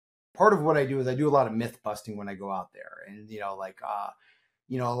part of what I do is I do a lot of myth busting when I go out there. And,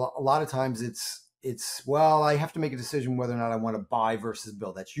 a lot of times well, I have to make a decision whether or not I want to buy versus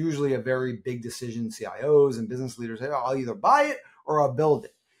build. That's usually a very big decision. CIOs and business leaders say, I'll either buy it or I'll build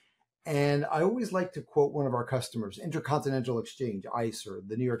it. And I always like to quote one of our customers, Intercontinental Exchange, ICE, or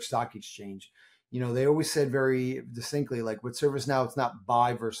the New York Stock Exchange. They always said very distinctly, like with ServiceNow, it's not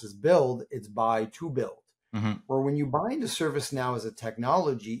buy versus build, it's buy to build. Mm-hmm. Where when you buy into ServiceNow as a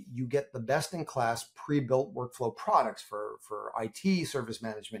technology, you get the best-in-class pre-built workflow products for IT service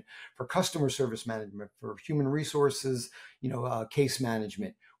management, for customer service management, for human resources, case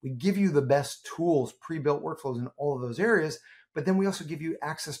management. We give you the best tools, pre-built workflows in all of those areas. But then we also give you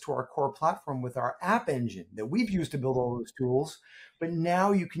access to our core platform with our app engine that we've used to build all those tools. But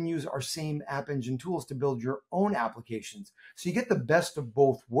now you can use our same app engine tools to build your own applications. So you get the best of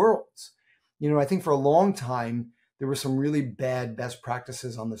both worlds. I think for a long time, there were some really bad best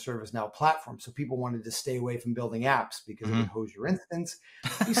practices on the ServiceNow platform. So people wanted to stay away from building apps because it would hose your instance.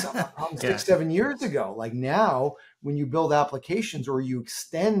 We saw that problem 6-7 years ago. Like now, when you build applications or you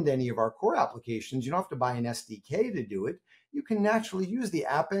extend any of our core applications, you don't have to buy an SDK to do it. You can naturally use the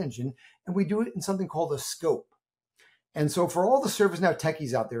app engine, and we do it in something called a scope. And so for all the ServiceNow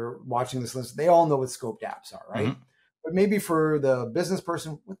techies out there watching this list, they all know what scoped apps are, right? Mm-hmm. But maybe for the business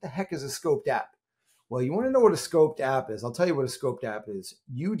person, what the heck is a scoped app? Well, you want to know what a scoped app is? I'll tell you what a scoped app is.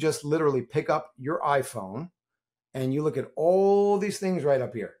 You just literally pick up your iPhone and you look at all these things right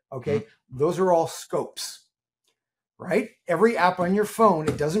up here, okay? Mm-hmm. Those are all scopes. Right? Every app on your phone,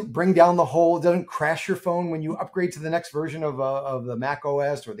 it doesn't bring down the whole, it doesn't crash your phone when you upgrade to the next version of the Mac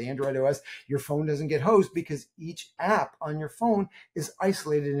OS or the Android OS. Your phone doesn't get hosed because each app on your phone is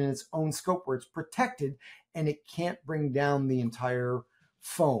isolated in its own scope where it's protected and it can't bring down the entire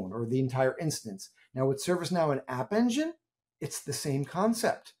phone or the entire instance. Now with ServiceNow and App Engine, it's the same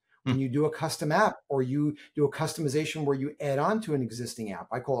concept. When you do a custom app or you do a customization where you add on to an existing app,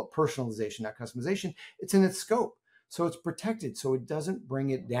 I call it personalization, not customization, it's in its scope. So it's protected, so it doesn't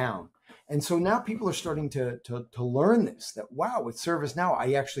bring it down. And so now people are starting to learn this, that wow, with ServiceNow,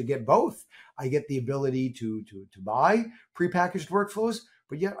 I actually get both. I get the ability to buy prepackaged workflows,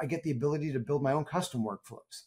 but yet I get the ability to build my own custom workflows.